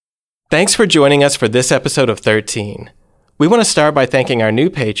Thanks for joining us for this episode of 13. We want to start by thanking our new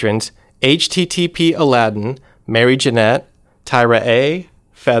patrons, HTTP Aladdin, Mary Jeanette, Tyra A.,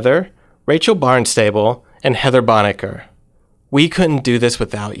 Feather, Rachel Barnstable, and Heather Bonnecker. We couldn't do this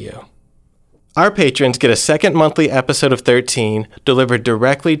without you. Our patrons get a second monthly episode of 13 delivered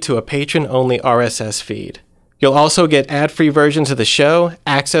directly to a patron-only RSS feed. You'll also get ad-free versions of the show,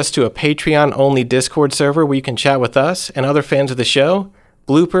 access to a Patreon-only Discord server where you can chat with us and other fans of the show,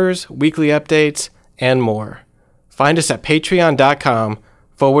 bloopers, weekly updates, and more. Find us at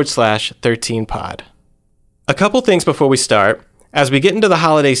patreon.com/13pod. A couple things before we start. As we get into the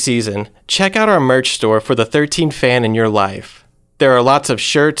holiday season, check out our merch store for the 13 fan in your life. There are lots of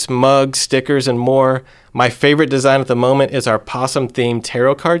shirts, mugs, stickers, and more. My favorite design at the moment is our possum-themed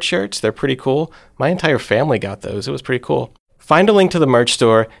tarot card shirts. They're pretty cool. My entire family got those. It was pretty cool. Find a link to the merch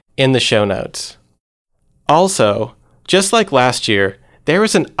store in the show notes. Also, just like last year, there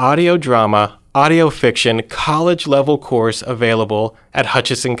is an audio drama, audio fiction, college-level course available at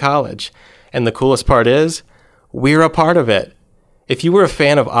Hutchinson College. And the coolest part is, we're a part of it. If you were a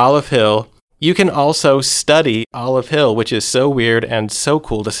fan of Olive Hill, you can also study Olive Hill, which is so weird and so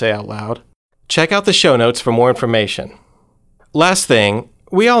cool to say out loud. Check out the show notes for more information. Last thing,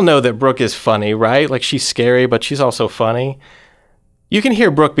 we all know that Brooke is funny, right? Like, she's scary, but she's also funny. You can hear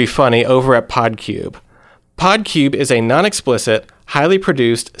Brooke be funny over at Podcube. Podcube is a non-explicit, highly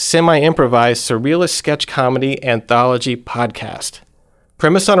produced, semi-improvised, surrealist sketch comedy anthology podcast,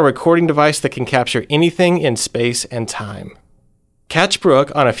 premised on a recording device that can capture anything in space and time. Catch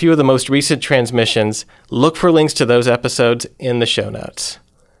Brooke on a few of the most recent transmissions. Look for links to those episodes in the show notes.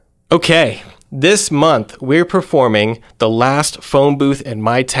 Okay, this month we're performing The Last Phone Booth in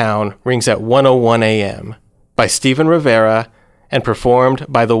My Town Rings at 1:01 a.m. by Steven Rivera and performed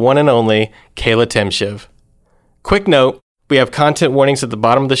by the one and only Kayla Timshiv. Quick note, we have content warnings at the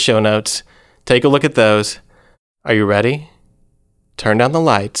bottom of the show notes. Take a look at those. Are you ready? Turn down the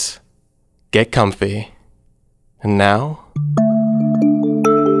lights. Get comfy. And now,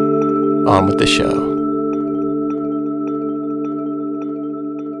 on with the show.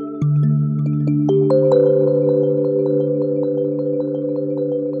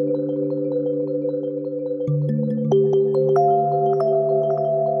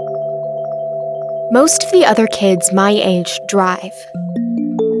 Most of the other kids my age drive.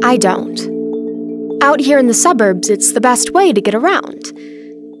 I don't. Out here in the suburbs, it's the best way to get around.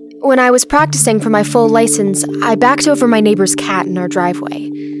 When I was practicing for my full license, I backed over my neighbor's cat in our driveway.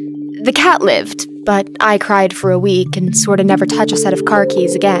 The cat lived, but I cried for a week and sorta never touch a set of car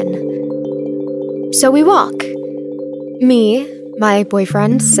keys again. So we walk. Me, my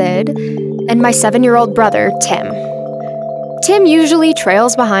boyfriend, Sid, and my 7-year-old brother, Tim. Tim usually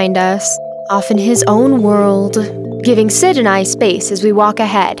trails behind us, off in his own world, giving Sid and I space as we walk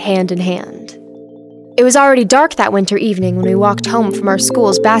ahead, hand in hand. It was already dark that winter evening when we walked home from our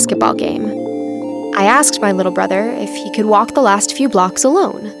school's basketball game. I asked my little brother if he could walk the last few blocks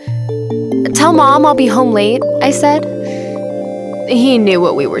alone. "Tell Mom I'll be home late," I said. He knew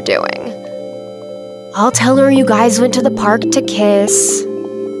what we were doing. "I'll tell her you guys went to the park to kiss."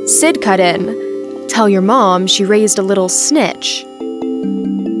 Sid cut in. "Tell your mom she raised a little snitch."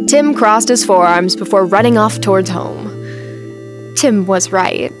 Tim crossed his forearms before running off towards home. Tim was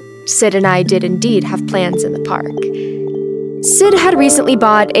right. Sid and I did indeed have plans in the park. Sid had recently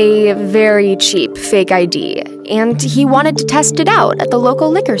bought a very cheap fake ID, and he wanted to test it out at the local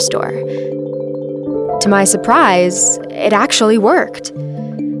liquor store. To my surprise, it actually worked.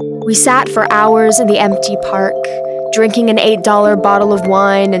 We sat for hours in the empty park, drinking an $8 bottle of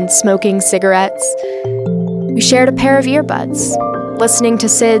wine and smoking cigarettes. We shared a pair of earbuds, listening to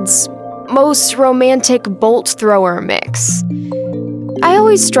Sid's most romantic bolt thrower mix. I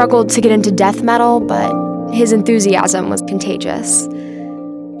always struggled to get into death metal, but his enthusiasm was contagious.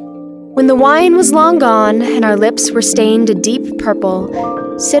 When the wine was long gone and our lips were stained a deep purple,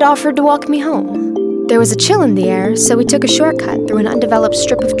 Sid offered to walk me home. There was a chill in the air, so we took a shortcut through an undeveloped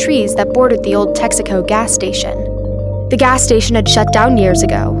strip of trees that bordered the old Texaco gas station. The gas station had shut down years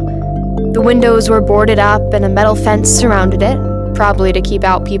ago. The windows were boarded up and a metal fence surrounded it, probably to keep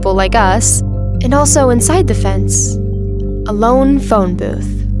out people like us. And also inside the fence, a lone phone booth.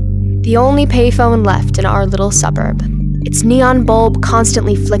 The only payphone left in our little suburb. Its neon bulb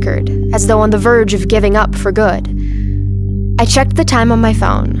constantly flickered, as though on the verge of giving up for good. I checked the time on my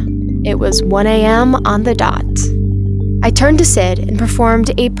phone. It was 1 a.m. on the dot. I turned to Sid and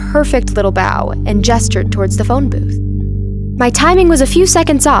performed a perfect little bow and gestured towards the phone booth. My timing was a few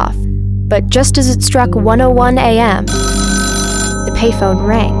seconds off, but just as it struck 1:01 a.m., the payphone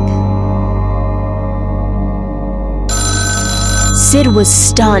rang. Sid was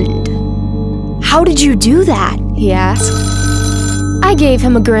stunned. "How did you do that?" he asked. I gave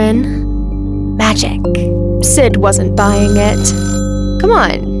him a grin. Magic. Sid wasn't buying it. "Come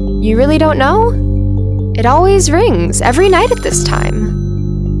on, you really don't know? It always rings every night at this time."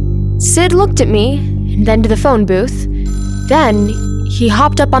 Sid looked at me and then to the phone booth. Then he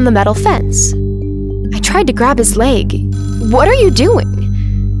hopped up on the metal fence. I tried to grab his leg. "What are you doing?"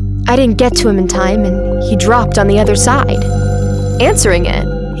 I didn't get to him in time and he dropped on the other side. "Answering it,"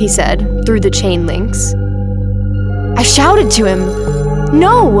 he said, through the chain links. I shouted to him,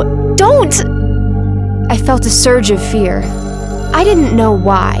 "No, don't!" I felt a surge of fear. I didn't know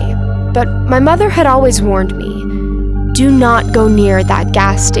why, but my mother had always warned me, do not go near that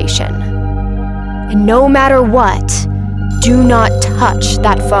gas station. And no matter what, do not touch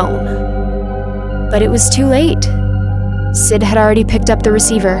that phone. But it was too late. Sid had already picked up the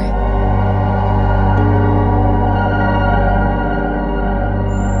receiver.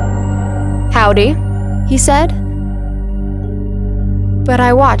 "Howdy," he said. But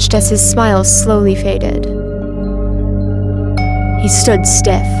I watched as his smile slowly faded. He stood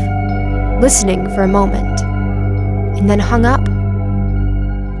stiff, listening for a moment, and then hung up.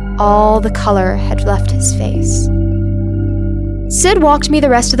 All the color had left his face. Sid walked me the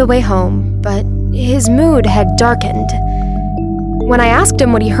rest of the way home, but his mood had darkened. When I asked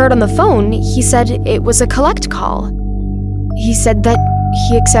him what he heard on the phone, he said it was a collect call. He said that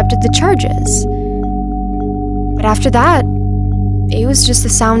he accepted the charges. But after that, it was just the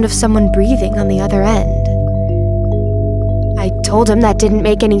sound of someone breathing on the other end. I told him that didn't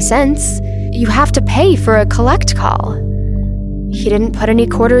make any sense. You have to pay for a collect call. He didn't put any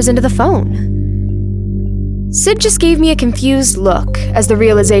quarters into the phone. Sid just gave me a confused look as the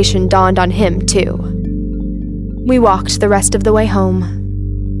realization dawned on him, too. We walked the rest of the way home.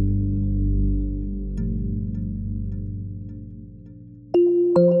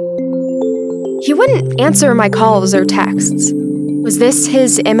 He wouldn't answer my calls or texts. Was this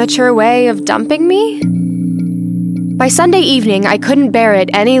his immature way of dumping me? By Sunday evening, I couldn't bear it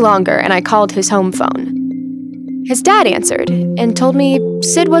any longer and I called his home phone. His dad answered and told me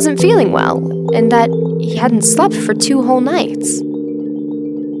Sid wasn't feeling well and that he hadn't slept for 2 whole nights.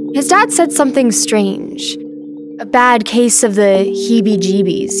 His dad said something strange. A bad case of the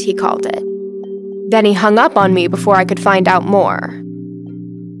heebie-jeebies, he called it. Then he hung up on me before I could find out more.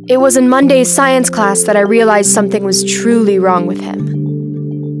 It was in Monday's science class that I realized something was truly wrong with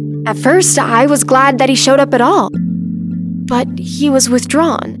him. At first, I was glad that he showed up at all. But he was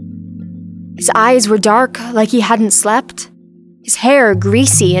withdrawn. His eyes were dark, like he hadn't slept. His hair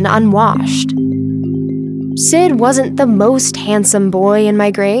greasy and unwashed. Sid wasn't the most handsome boy in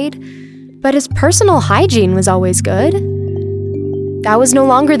my grade, but his personal hygiene was always good. That was no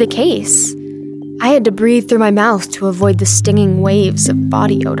longer the case. I had to breathe through my mouth to avoid the stinging waves of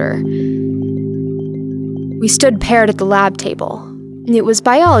body odor. We stood paired at the lab table. It was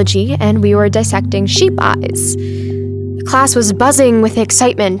biology, and we were dissecting sheep eyes. The class was buzzing with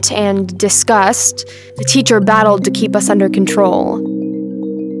excitement and disgust. The teacher battled to keep us under control.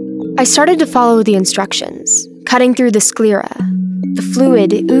 I started to follow the instructions, cutting through the sclera, the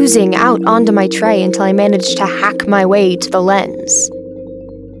fluid oozing out onto my tray until I managed to hack my way to the lens.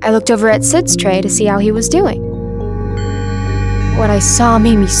 I looked over at Sid's tray to see how he was doing. What I saw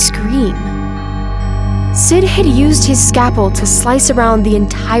made me scream. Sid had used his scalpel to slice around the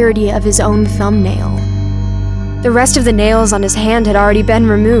entirety of his own thumbnail. The rest of the nails on his hand had already been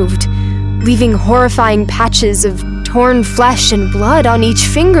removed, leaving horrifying patches of torn flesh and blood on each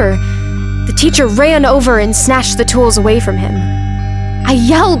finger. The teacher ran over and snatched the tools away from him. I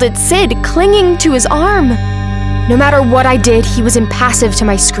yelled at Sid, clinging to his arm. No matter what I did, he was impassive to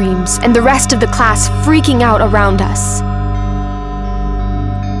my screams, and the rest of the class freaking out around us.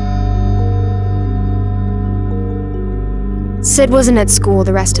 Sid wasn't at school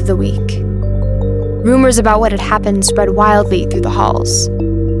the rest of the week. Rumors about what had happened spread wildly through the halls.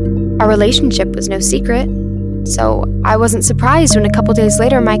 Our relationship was no secret, so I wasn't surprised when a couple days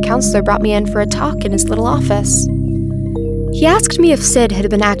later my counselor brought me in for a talk in his little office. He asked me if Sid had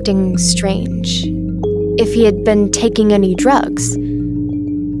been acting strange, if he had been taking any drugs.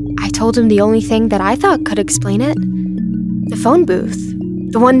 I told him the only thing that I thought could explain it: the phone booth,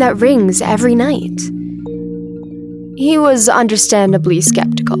 the one that rings every night. He was understandably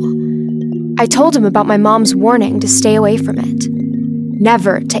skeptical. I told him about my mom's warning to stay away from it,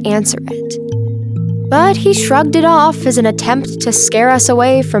 never to answer it. But he shrugged it off as an attempt to scare us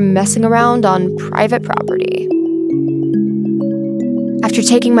away from messing around on private property. After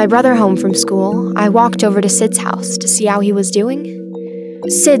taking my brother home from school, I walked over to Sid's house to see how he was doing.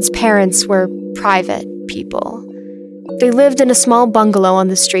 Sid's parents were private people. They lived in a small bungalow on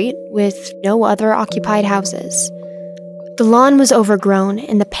the street with no other occupied houses. The lawn was overgrown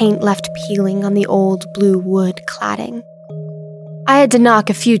and the paint left peeling on the old blue wood cladding. I had to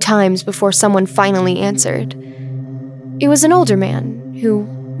knock a few times before someone finally answered. It was an older man who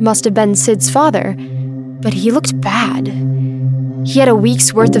must have been Sid's father, but he looked bad. He had a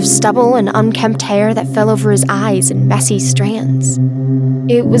week's worth of stubble and unkempt hair that fell over his eyes in messy strands.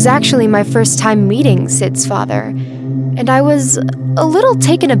 It was actually my first time meeting Sid's father, and I was a little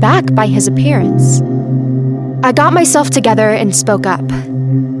taken aback by his appearance. I got myself together and spoke up.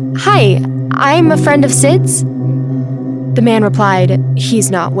 "Hi, I'm a friend of Sid's." The man replied,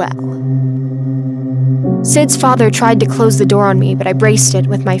 "He's not well." Sid's father tried to close the door on me, but I braced it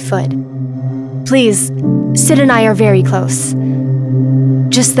with my foot. "Please, Sid and I are very close."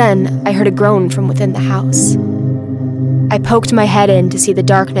 Just then, I heard a groan from within the house. I poked my head in to see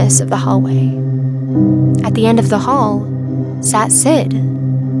the darkness of the hallway. At the end of the hall sat Sid.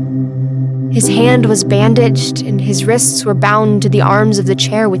 His hand was bandaged and his wrists were bound to the arms of the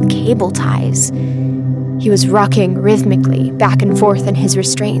chair with cable ties. He was rocking rhythmically back and forth in his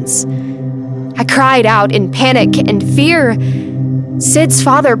restraints. I cried out in panic and fear. Sid's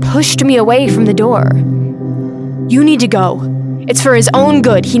father pushed me away from the door. "You need to go. It's for his own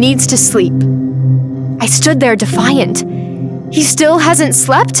good. He needs to sleep." I stood there defiant. "He still hasn't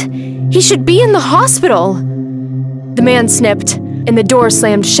slept? He should be in the hospital." The man snipped, and the door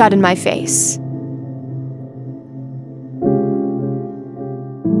slammed shut in my face.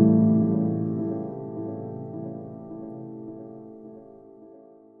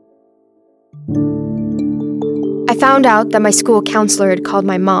 I found out that my school counselor had called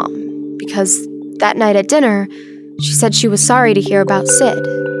my mom, because that night at dinner, she said she was sorry to hear about Sid,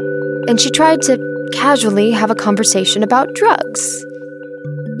 and she tried to casually have a conversation about drugs.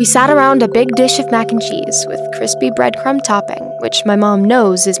 We sat around a big dish of mac and cheese with crispy breadcrumb topping, which my mom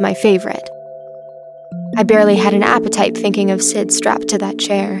knows is my favorite. I barely had an appetite thinking of Sid strapped to that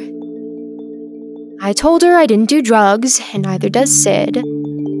chair. I told her I didn't do drugs, and neither does Sid.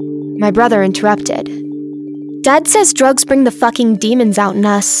 My brother interrupted. "Dad says drugs bring the fucking demons out in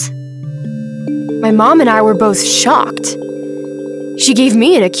us." My mom and I were both shocked. She gave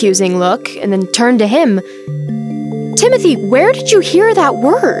me an accusing look and then turned to him. "Timothy, where did you hear that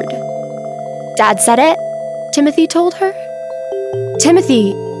word?" "Dad said it," Timothy told her.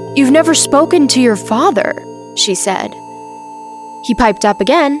 "Timothy, you've never spoken to your father," she said. He piped up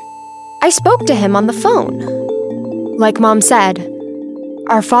again. "I spoke to him on the phone." Like Mom said,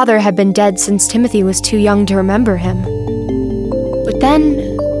 our father had been dead since Timothy was too young to remember him. But then,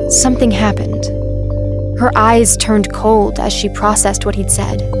 something happened. Her eyes turned cold as she processed what he'd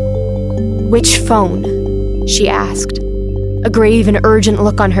said. "Which phone?" she asked, a grave and urgent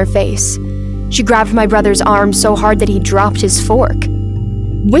look on her face. She grabbed my brother's arm so hard that he dropped his fork.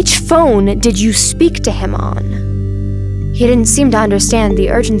 "Which phone did you speak to him on?" He didn't seem to understand the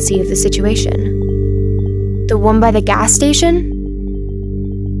urgency of the situation. "The one by the gas station?"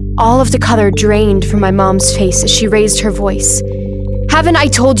 All of the color drained from my mom's face as she raised her voice. "Haven't I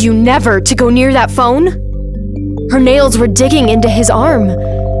told you never to go near that phone?" Her nails were digging into his arm.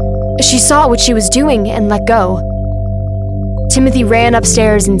 She saw what she was doing and let go. Timothy ran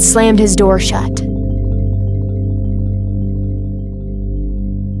upstairs and slammed his door shut.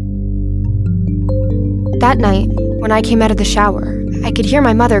 That night, when I came out of the shower, I could hear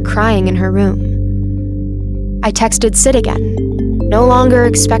my mother crying in her room. I texted Sid again, no longer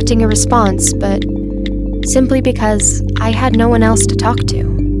expecting a response, but simply because I had no one else to talk to.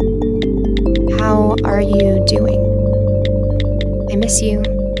 "How are you doing? I miss you.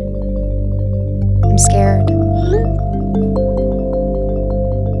 I'm scared."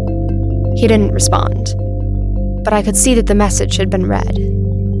 He didn't respond, but I could see that the message had been read.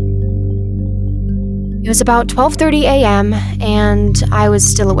 It was about 12:30 a.m., and I was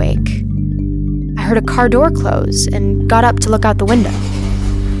still awake. I heard a car door close and got up to look out the window.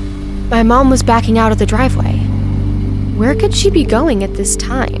 My mom was backing out of the driveway. Where could she be going at this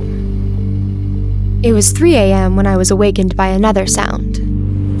time? It was 3 a.m. when I was awakened by another sound.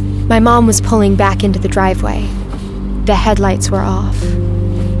 My mom was pulling back into the driveway. The headlights were off.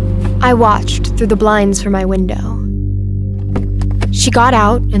 I watched through the blinds from my window. She got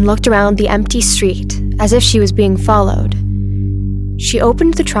out and looked around the empty street as if she was being followed. She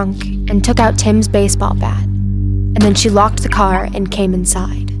opened the trunk and took out Tim's baseball bat, and then she locked the car and came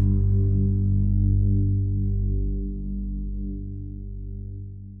inside.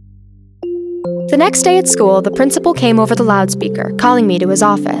 The next day at school, the principal came over the loudspeaker, calling me to his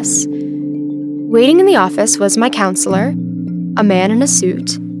office. Waiting in the office was my counselor, a man in a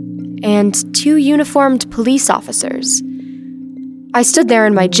suit, and 2 uniformed police officers. I stood there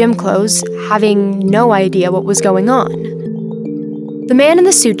in my gym clothes, having no idea what was going on. The man in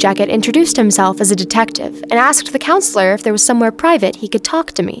the suit jacket introduced himself as a detective and asked the counselor if there was somewhere private he could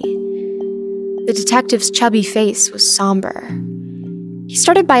talk to me. The detective's chubby face was somber. He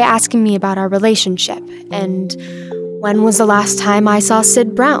started by asking me about our relationship and when was the last time I saw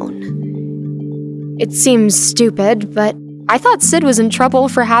Sid Brown. It seems stupid, but I thought Sid was in trouble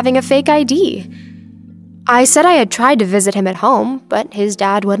for having a fake ID. I said I had tried to visit him at home, but his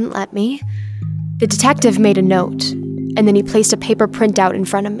dad wouldn't let me. The detective made a note, and then he placed a paper printout in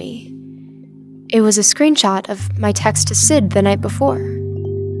front of me. It was a screenshot of my text to Sid the night before.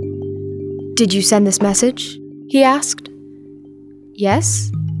 "Did you send this message?" he asked.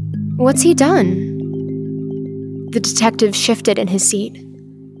 "Yes. What's he done?" The detective shifted in his seat.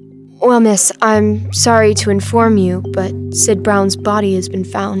 "Well, miss, I'm sorry to inform you, but Sid Brown's body has been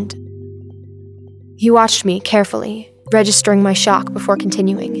found." He watched me carefully, registering my shock before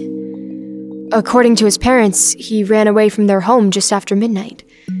continuing. "According to his parents, he ran away from their home just after midnight.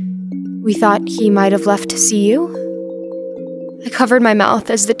 We thought he might have left to see you." I covered my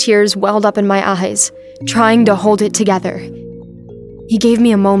mouth as the tears welled up in my eyes, trying to hold it together. He gave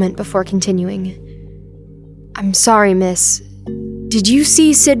me a moment before continuing. "I'm sorry, miss. Did you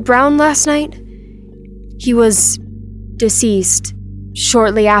see Sid Brown last night? He was deceased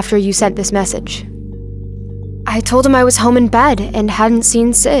shortly after you sent this message." I told him I was home in bed and hadn't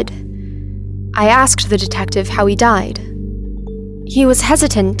seen Sid. I asked the detective how he died. He was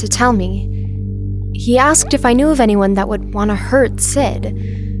hesitant to tell me. He asked if I knew of anyone that would want to hurt Sid,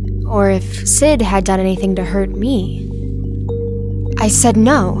 or if Sid had done anything to hurt me. I said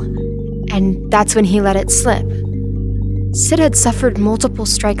no, and that's when he let it slip. Sid had suffered multiple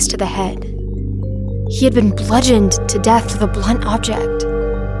strikes to the head. He had been bludgeoned to death with a blunt object,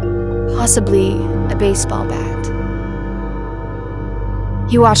 possibly a baseball bat.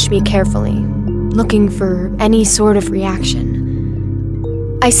 He watched me carefully, looking for any sort of reaction.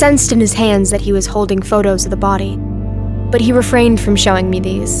 I sensed in his hands that he was holding photos of the body, but he refrained from showing me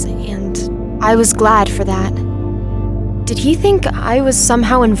these, and I was glad for that. Did he think I was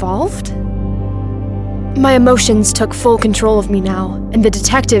somehow involved? My emotions took full control of me now, and the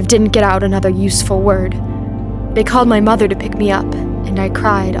detective didn't get out another useful word. They called my mother to pick me up, and I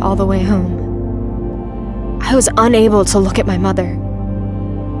cried all the way home. I was unable to look at my mother.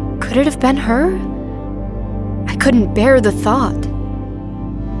 Could it have been her? I couldn't bear the thought.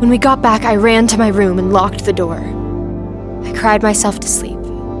 When we got back, I ran to my room and locked the door. I cried myself to sleep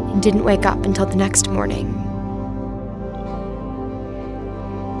and didn't wake up until the next morning.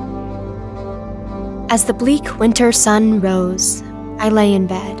 As the bleak winter sun rose, I lay in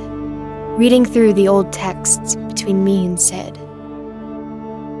bed, reading through the old texts between me and Sid.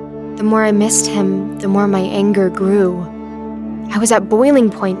 The more I missed him, the more my anger grew. I was at boiling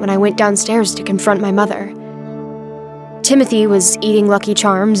point when I went downstairs to confront my mother. Timothy was eating Lucky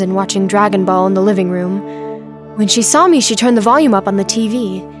Charms and watching Dragon Ball in the living room. When she saw me, she turned the volume up on the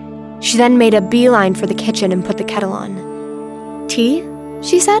TV. She then made a beeline for the kitchen and put the kettle on. "Tea?"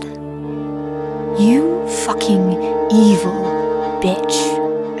 she said. "You fucking evil bitch,"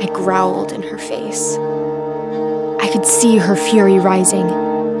 I growled in her face. I could see her fury rising.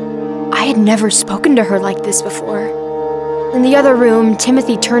 I had never spoken to her like this before. In the other room,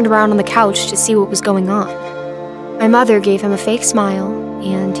 Timothy turned around on the couch to see what was going on. My mother gave him a fake smile,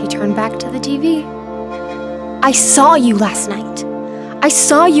 and he turned back to the TV. "I saw you last night. I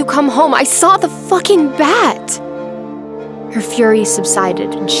saw you come home. I saw the fucking bat." Her fury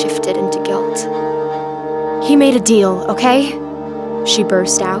subsided and shifted into guilt. "He made a deal, okay?" she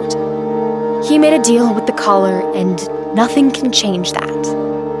burst out. "He made a deal with the collar, and nothing can change that."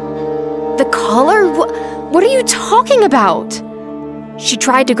 "The collar? What are you talking about?" She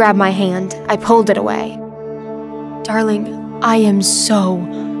tried to grab my hand. I pulled it away. "Darling, I am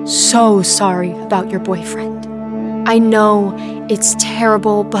so sorry about your boyfriend. I know it's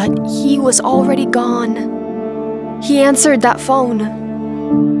terrible, but he was already gone. He answered that phone."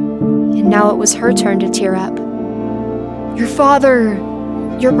 And now it was her turn to tear up. "Your father,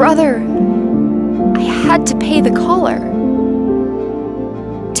 your brother, I had to pay the collar."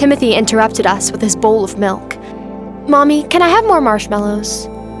 Timothy interrupted us with his bowl of milk. "Mommy, can I have more marshmallows?"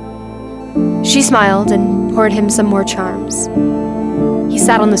 She smiled and poured him some more charms. He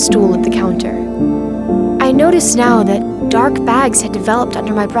sat on the stool at the counter. I noticed now that dark bags had developed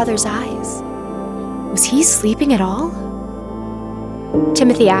under my brother's eyes. Was he sleeping at all?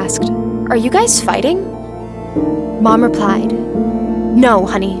 Timothy asked, "Are you guys fighting?" Mom replied, "No,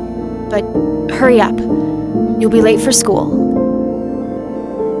 honey, but hurry up. You'll be late for school."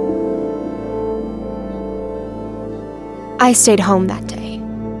 I stayed home that day.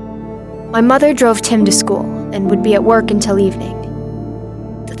 My mother drove Tim to school and would be at work until evening.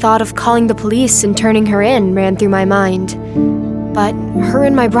 The thought of calling the police and turning her in ran through my mind, but her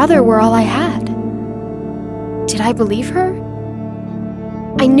and my brother were all I had. Did I believe her?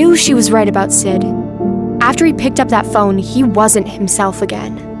 I knew she was right about Sid. After he picked up that phone, he wasn't himself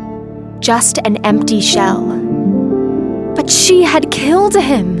again. Just an empty shell. But she had killed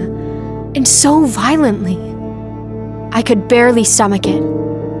him, and so violently. I could barely stomach it,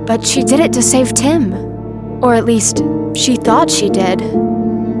 but she did it to save Tim. Or at least, she thought she did.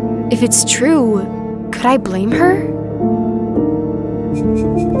 If it's true, could I blame her?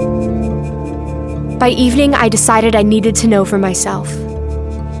 By evening, I decided I needed to know for myself.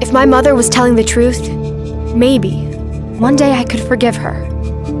 If my mother was telling the truth, maybe one day I could forgive her.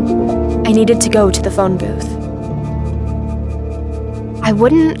 I needed to go to the phone booth. I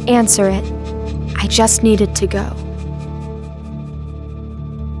wouldn't answer it. I just needed to go.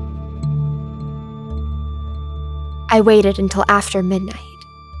 I waited until after midnight.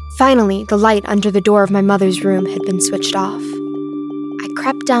 Finally, the light under the door of my mother's room had been switched off. I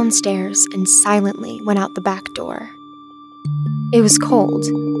crept downstairs and silently went out the back door. It was cold,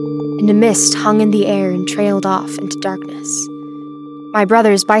 and a mist hung in the air and trailed off into darkness. My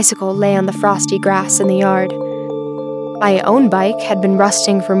brother's bicycle lay on the frosty grass in the yard. My own bike had been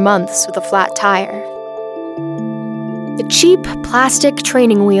rusting for months with a flat tire. The cheap plastic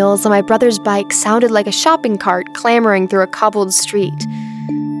training wheels on my brother's bike sounded like a shopping cart clambering through a cobbled street.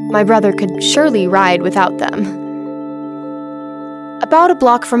 My brother could surely ride without them. About a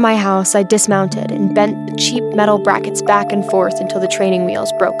block from my house, I dismounted and bent the cheap metal brackets back and forth until the training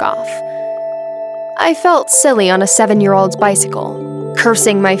wheels broke off. I felt silly on a 7-year-old's bicycle,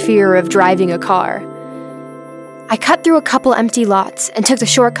 cursing my fear of driving a car. I cut through a couple empty lots and took the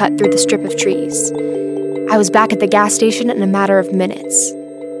shortcut through the strip of trees. I was back at the gas station in a matter of minutes.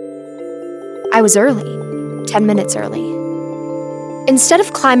 I was early, 10 minutes early. Instead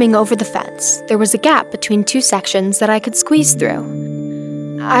of climbing over the fence, there was a gap between two sections that I could squeeze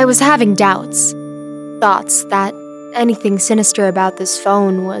through. I was having doubts, thoughts that anything sinister about this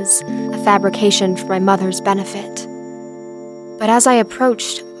phone was a fabrication for my mother's benefit. But as I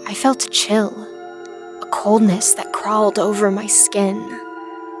approached, I felt a chill, a coldness that crawled over my skin.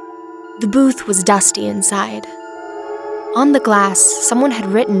 The booth was dusty inside. On the glass, someone had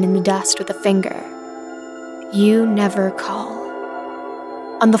written in the dust with a finger, "You never call."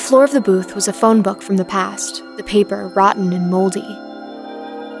 On the floor of the booth was a phone book from the past, the paper rotten and moldy.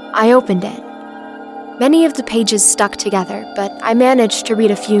 I opened it. Many of the pages stuck together, but I managed to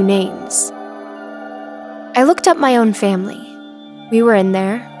read a few names. I looked up my own family. We were in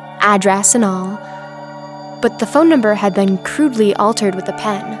there, address and all, but the phone number had been crudely altered with a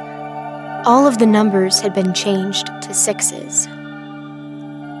pen. All of the numbers had been changed to 6s.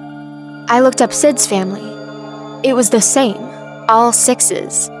 I looked up Sid's family. It was the same, all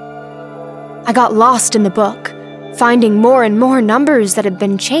 6s. I got lost in the book, finding more and more numbers that had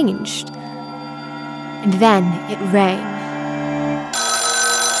been changed. And then it rang.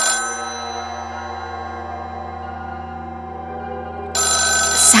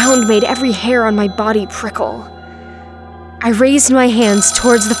 The sound made every hair on my body prickle. I raised my hands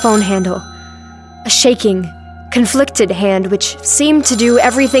towards the phone handle, a shaking, conflicted hand which seemed to do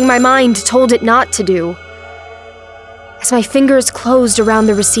everything my mind told it not to do. As my fingers closed around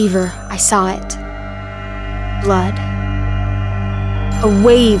the receiver, I saw it. Blood. A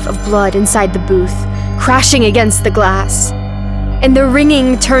wave of blood inside the booth, crashing against the glass. And the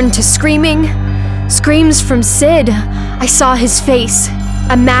ringing turned to screaming. Screams from Sid. I saw his face,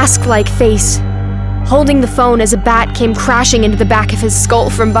 a mask-like face, holding the phone as a bat came crashing into the back of his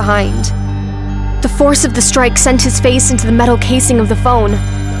skull from behind. The force of the strike sent his face into the metal casing of the phone.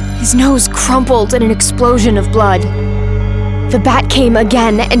 His nose crumpled in an explosion of blood. The bat came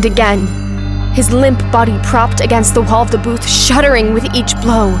again and again, his limp body propped against the wall of the booth, shuddering with each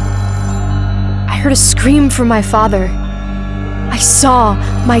blow. I heard a scream from my father. I saw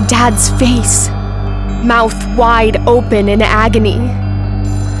my dad's face, mouth wide open in agony.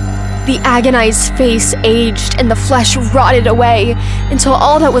 The agonized face aged and the flesh rotted away until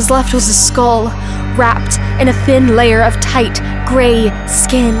all that was left was a skull, wrapped in a thin layer of tight, gray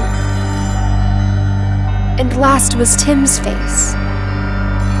skin. And last was Tim's face.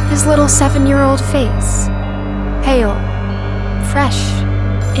 His little 7-year-old face. Pale, fresh,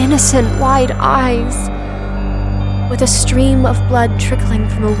 innocent, wide eyes, with a stream of blood trickling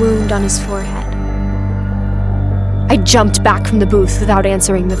from a wound on his forehead. I jumped back from the booth without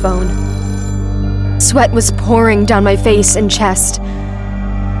answering the phone. Sweat was pouring down my face and chest,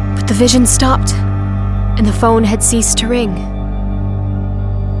 but the vision stopped, and the phone had ceased to ring.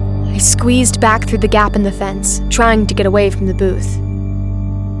 I squeezed back through the gap in the fence, trying to get away from the booth.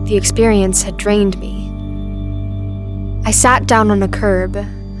 The experience had drained me. I sat down on a curb,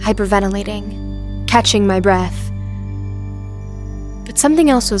 hyperventilating, catching my breath. But something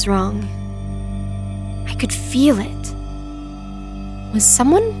else was wrong. I could feel it. Was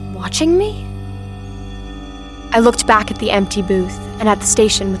someone watching me? I looked back at the empty booth and at the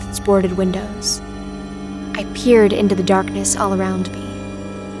station with its boarded windows. I peered into the darkness all around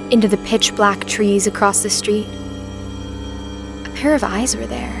me, into the pitch-black trees across the street. A pair of eyes were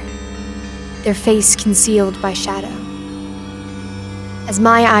there, their face concealed by shadow. As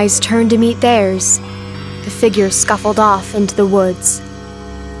my eyes turned to meet theirs, the figure scuffled off into the woods.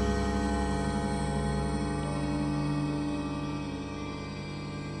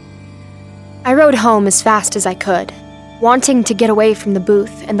 I rode home as fast as I could, wanting to get away from the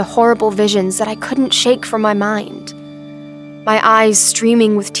booth and the horrible visions that I couldn't shake from my mind. My eyes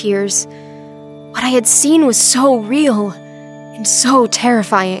streaming with tears. What I had seen was so real and so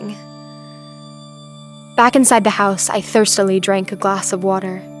terrifying. Back inside the house, I thirstily drank a glass of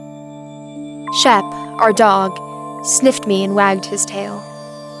water. Shep, our dog, sniffed me and wagged his tail.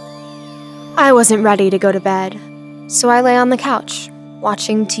 I wasn't ready to go to bed, so I lay on the couch,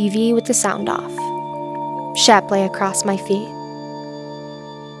 watching TV with the sound off. Shep lay across my feet.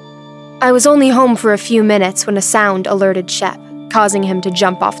 I was only home for a few minutes when a sound alerted Shep, causing him to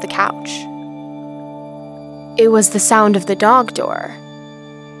jump off the couch. It was the sound of the dog door.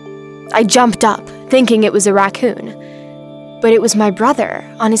 I jumped up, thinking it was a raccoon, but it was my brother,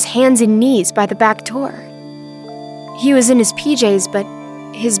 on his hands and knees by the back door. He was in his PJs, but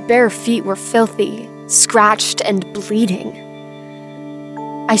his bare feet were filthy, scratched, and bleeding.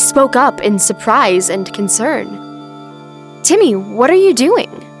 I spoke up in surprise and concern. "Timmy, what are you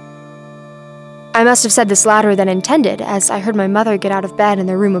doing?" I must have said this louder than intended, as I heard my mother get out of bed in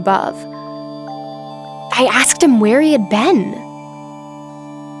the room above. I asked him where he had been.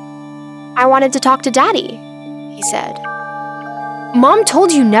 "I wanted to talk to Daddy," he said. "Mom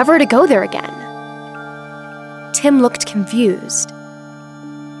told you never to go there again." Tim looked confused.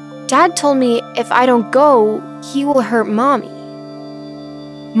 "Dad told me if I don't go, he will hurt Mommy."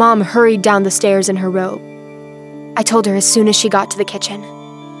 Mom hurried down the stairs in her robe. I told her as soon as she got to the kitchen.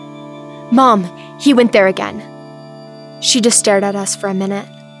 "Mom, he went there again." She just stared at us for a minute,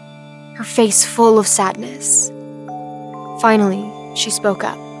 her face full of sadness. Finally, she spoke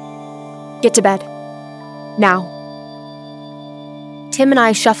up. "Get to bed. Now." Tim and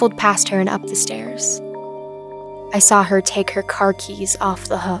I shuffled past her and up the stairs. I saw her take her car keys off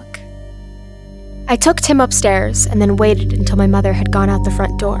the hook. I took Tim upstairs and then waited until my mother had gone out the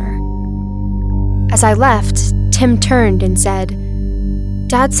front door. As I left, Tim turned and said,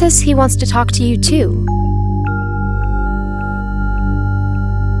 "Dad says he wants to talk to you too."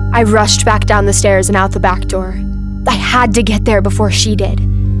 I rushed back down the stairs and out the back door. I had to get there before she did.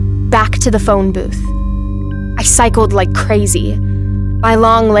 Back to the phone booth. I cycled like crazy, my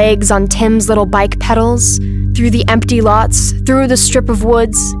long legs on Tim's little bike pedals, through the empty lots, through the strip of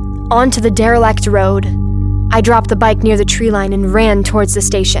woods, onto the derelict road. I dropped the bike near the tree line and ran towards the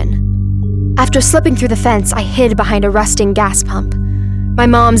station. After slipping through the fence, I hid behind a rusting gas pump. My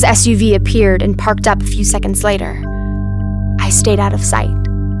mom's SUV appeared and parked up a few seconds later. I stayed out of sight,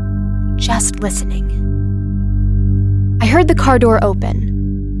 just listening. I heard the car door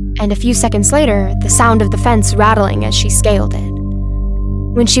open, and a few seconds later, the sound of the fence rattling as she scaled it.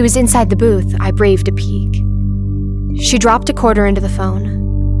 When she was inside the booth, I braved a peek. She dropped a quarter into the phone,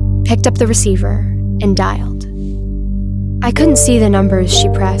 picked up the receiver, and dialed. I couldn't see the numbers she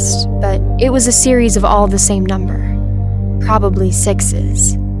pressed, but it was a series of all the same number, probably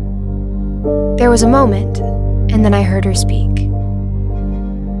sixes. There was a moment, and then I heard her speak.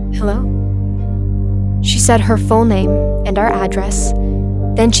 "Hello?" She said her full name and our address.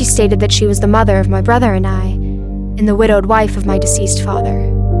 Then she stated that she was the mother of my brother and I, and the widowed wife of my deceased father.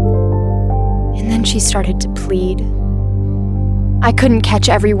 And then she started to plead. I couldn't catch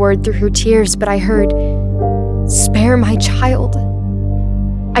every word through her tears, but I heard, "Spare my child.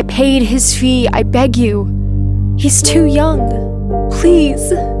 I paid his fee, I beg you. He's too young.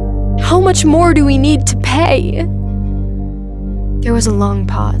 Please. How much more do we need to pay?" There was a long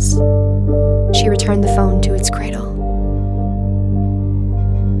pause. She returned the phone to its cradle.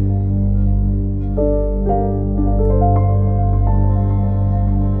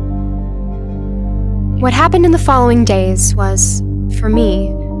 What happened in the following days was, for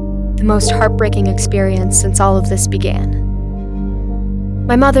me, the most heartbreaking experience since all of this began.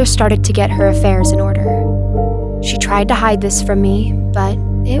 My mother started to get her affairs in order. She tried to hide this from me, but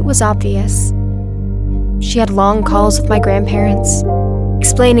it was obvious. She had long calls with my grandparents,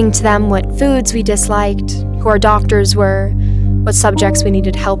 explaining to them what foods we disliked, who our doctors were, what subjects we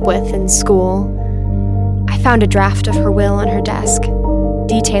needed help with in school. I found a draft of her will on her desk,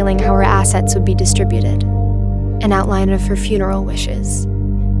 detailing how her assets would be distributed, an outline of her funeral wishes.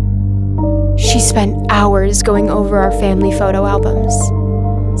 She spent hours going over our family photo albums,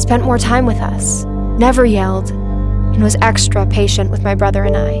 spent more time with us, never yelled, and was extra patient with my brother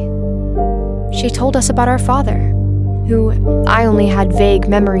and I. She told us about our father, who I only had vague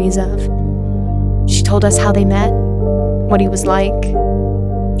memories of. She told us how they met, what he was like.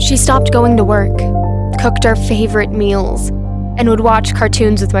 She stopped going to work, cooked our favorite meals, and would watch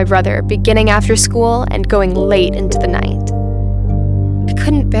cartoons with my brother, beginning after school and going late into the night. I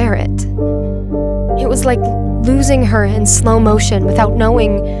couldn't bear it. It was like losing her in slow motion without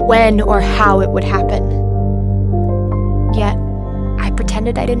knowing when or how it would happen. Yet, I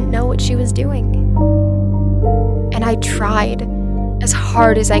pretended I didn't know what she was doing. And I tried as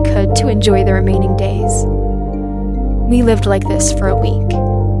hard as I could to enjoy the remaining days. We lived like this for a week.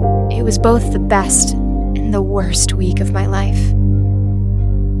 It was both the best and the worst week of my life.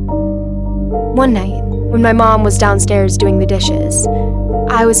 One night, when my mom was downstairs doing the dishes,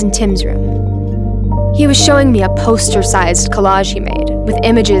 I was in Tim's room. He was showing me a poster-sized collage he made, with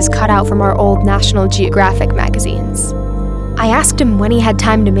images cut out from our old National Geographic magazines. I asked him when he had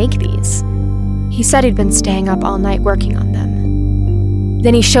time to make these. He said he'd been staying up all night working on them.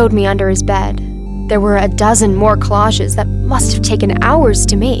 Then he showed me under his bed. There were a dozen more collages that must have taken hours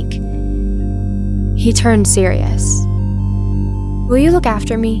to make. He turned serious. "Will you look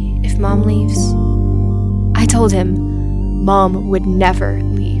after me if Mom leaves?" I told him Mom would never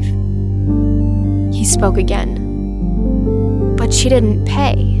leave. He spoke again. "But she didn't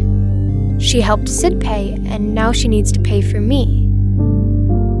pay. She helped Sid pay, and now she needs to pay for me."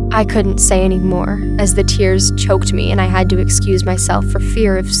 I couldn't say any more, as the tears choked me and I had to excuse myself for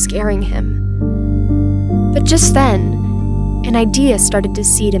fear of scaring him. But just then, an idea started to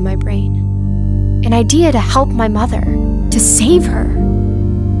seed in my brain. An idea to help my mother, to save her.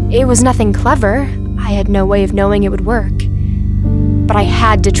 It was nothing clever. I had no way of knowing it would work. But I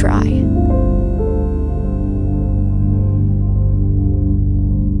had to try.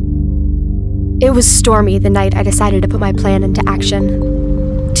 It was stormy the night I decided to put my plan into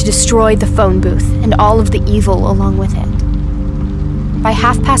action, to destroy the phone booth and all of the evil along with it. By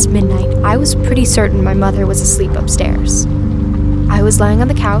midnight, I was pretty certain my mother was asleep upstairs. I was lying on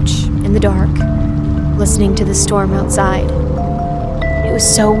the couch, in the dark, listening to the storm outside. It was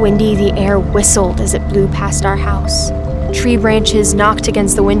so windy the air whistled as it blew past our house. Tree branches knocked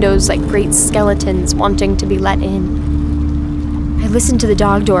against the windows like great skeletons wanting to be let in. I listened to the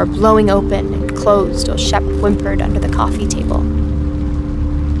dog door blowing open and closed while Shep whimpered under the coffee table.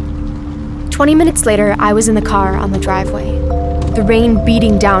 20 minutes later, I was in the car on the driveway, the rain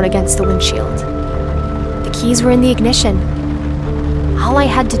beating down against the windshield. The keys were in the ignition. All I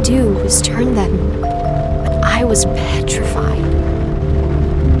had to do was turn them, but I was petrified.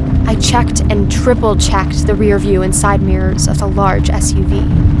 I checked and triple-checked the rear view and side mirrors of the large SUV.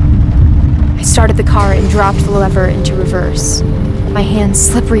 I started the car and dropped the lever into reverse, my hands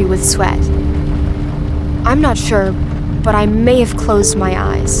slippery with sweat. I'm not sure, but I may have closed my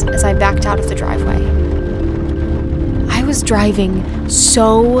eyes as I backed out of the driveway. I was driving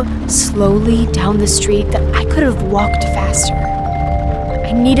so slowly down the street that I could have walked faster.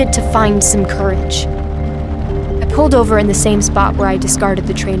 I needed to find some courage. I pulled over in the same spot where I discarded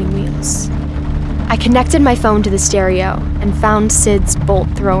the training wheels. I connected my phone to the stereo and found Sid's Bolt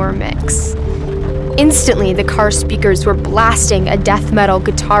Thrower mix. Instantly, the car speakers were blasting a death metal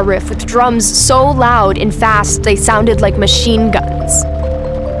guitar riff with drums so loud and fast they sounded like machine guns.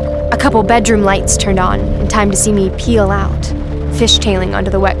 A couple bedroom lights turned on in time to see me peel out, fishtailing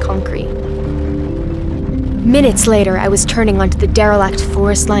onto the wet concrete. Minutes later, I was turning onto the derelict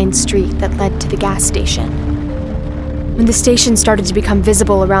forest-lined street that led to the gas station. When the station started to become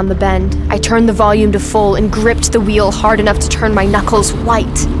visible around the bend, I turned the volume to full and gripped the wheel hard enough to turn my knuckles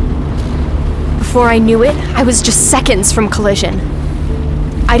white. Before I knew it, I was just seconds from collision.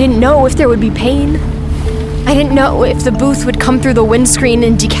 I didn't know if there would be pain. I didn't know if the booth would come through the windscreen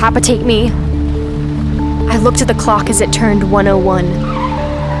and decapitate me. I looked at the clock as it turned 1:01.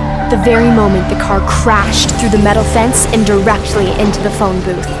 The very moment the car crashed through the metal fence and directly into the phone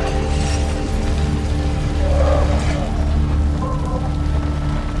booth.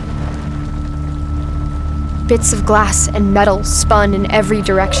 Bits of glass and metal spun in every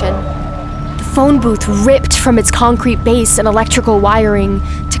direction. The phone booth ripped from its concrete base and electrical wiring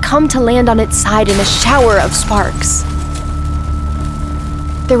to come to land on its side in a shower of sparks.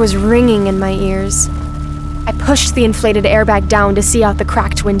 There was ringing in my ears, I pushed the inflated airbag down to see out the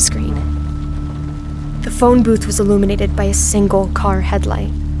cracked windscreen. The phone booth was illuminated by a single car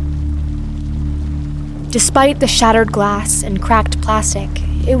headlight. Despite the shattered glass and cracked plastic,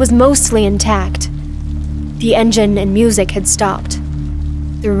 it was mostly intact. The engine and music had stopped.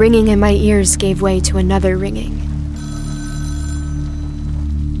 The ringing in my ears gave way to another ringing.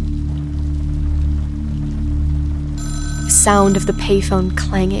 The sound of the payphone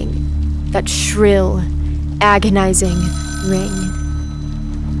clanging, that shrill, agonizing ring.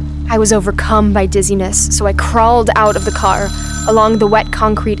 I was overcome by dizziness, so I crawled out of the car, along the wet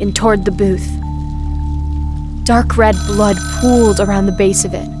concrete and toward the booth. Dark red blood pooled around the base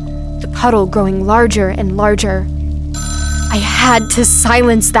of it, the puddle growing larger and larger. I had to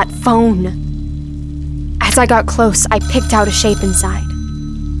silence that phone. As I got close, I picked out a shape inside.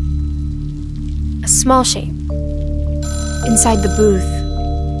 A small shape. Inside the booth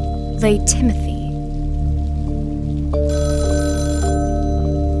lay Timothy.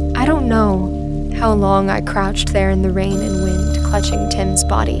 I don't know how long I crouched there in the rain and wind, clutching Tim's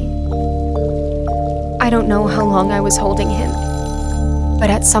body. I don't know how long I was holding him, but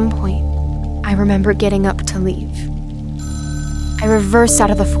at some point, I remember getting up to leave. I reversed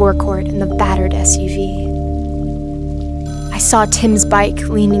out of the forecourt in the battered SUV. I saw Tim's bike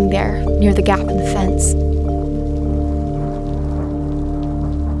leaning there near the gap in the fence.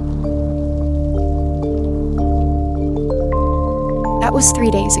 That was 3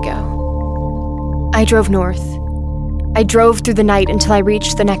 days ago. I drove north. I drove through the night until I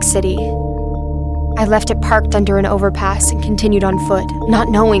reached the next city. I left it parked under an overpass and continued on foot, not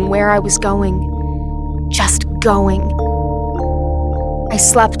knowing where I was going. Just going. I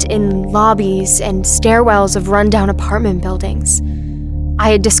slept in lobbies and stairwells of rundown apartment buildings. I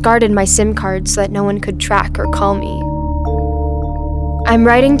had discarded my SIM card so that no one could track or call me. I'm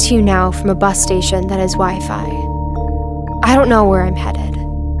writing to you now from a bus station that has Wi-Fi. I don't know where I'm headed,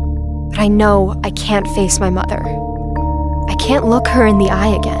 but I know I can't face my mother. I can't look her in the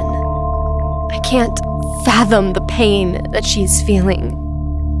eye again. I can't fathom the pain that she's feeling.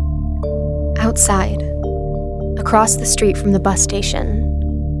 Outside, across the street from the bus station,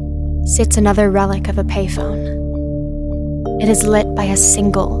 sits another relic of a payphone. It is lit by a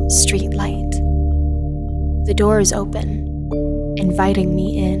single street light. The door is open, inviting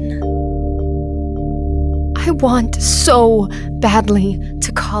me in. I want so badly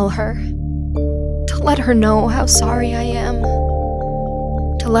to call her, to let her know how sorry I am,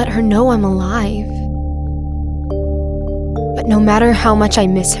 to let her know I'm alive. But no matter how much I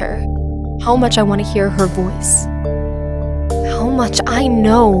miss her, how much I want to hear her voice, how much I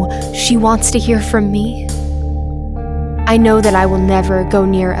know she wants to hear from me, I know that I will never go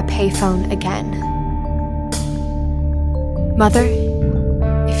near a payphone again. Mother,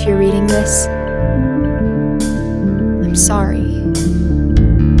 if you're reading this, I'm sorry.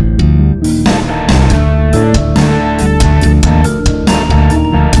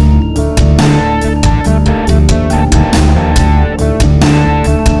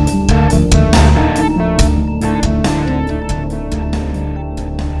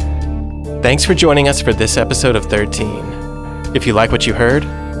 Thanks for joining us for this episode of 13. If you like what you heard,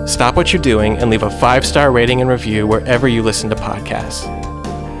 stop what you're doing and leave a 5-star rating and review wherever you listen to podcasts.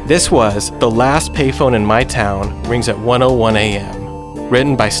 This was The Last Payphone in My Town Rings at 1:01 a.m.,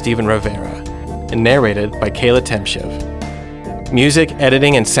 written by Stephen Rivera, and narrated by Kayla Temshiv. Music,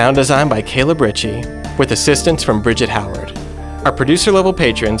 editing, and sound design by Caleb Ritchie, with assistance from Bridget Howard. Our producer-level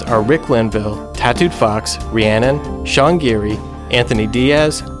patrons are Rick Linville, Tattooed Fox, Rhiannon, Sean Geary, Anthony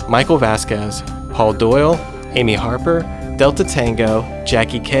Diaz, Michael Vasquez, Paul Doyle, Amy Harper, Delta Tango,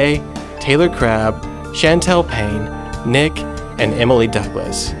 Jackie K, Taylor Crabb, Chantel Payne, Nick, and Emily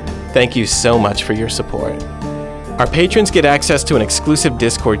Douglas. Thank you so much for your support. Our patrons get access to an exclusive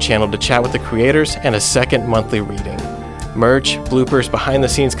Discord channel to chat with the creators and a second monthly reading, merch, bloopers,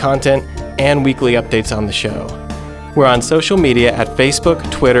 behind-the-scenes content, and weekly updates on the show. We're on social media at Facebook,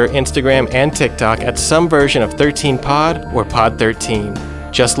 Twitter, Instagram, and TikTok at some version of 13pod or Pod13.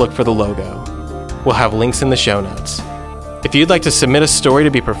 Just look for the logo. We'll have links in the show notes. If you'd like to submit a story to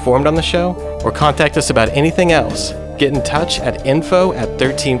be performed on the show or contact us about anything else, get in touch at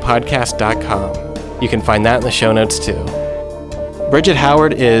info@13podcast.com. You can find that in the show notes too. Bridget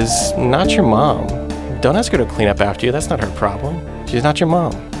Howard is not your mom. Don't ask her to clean up after you. That's not her problem. She's not your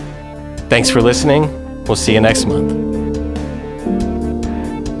mom. Thanks for listening. We'll see you next month.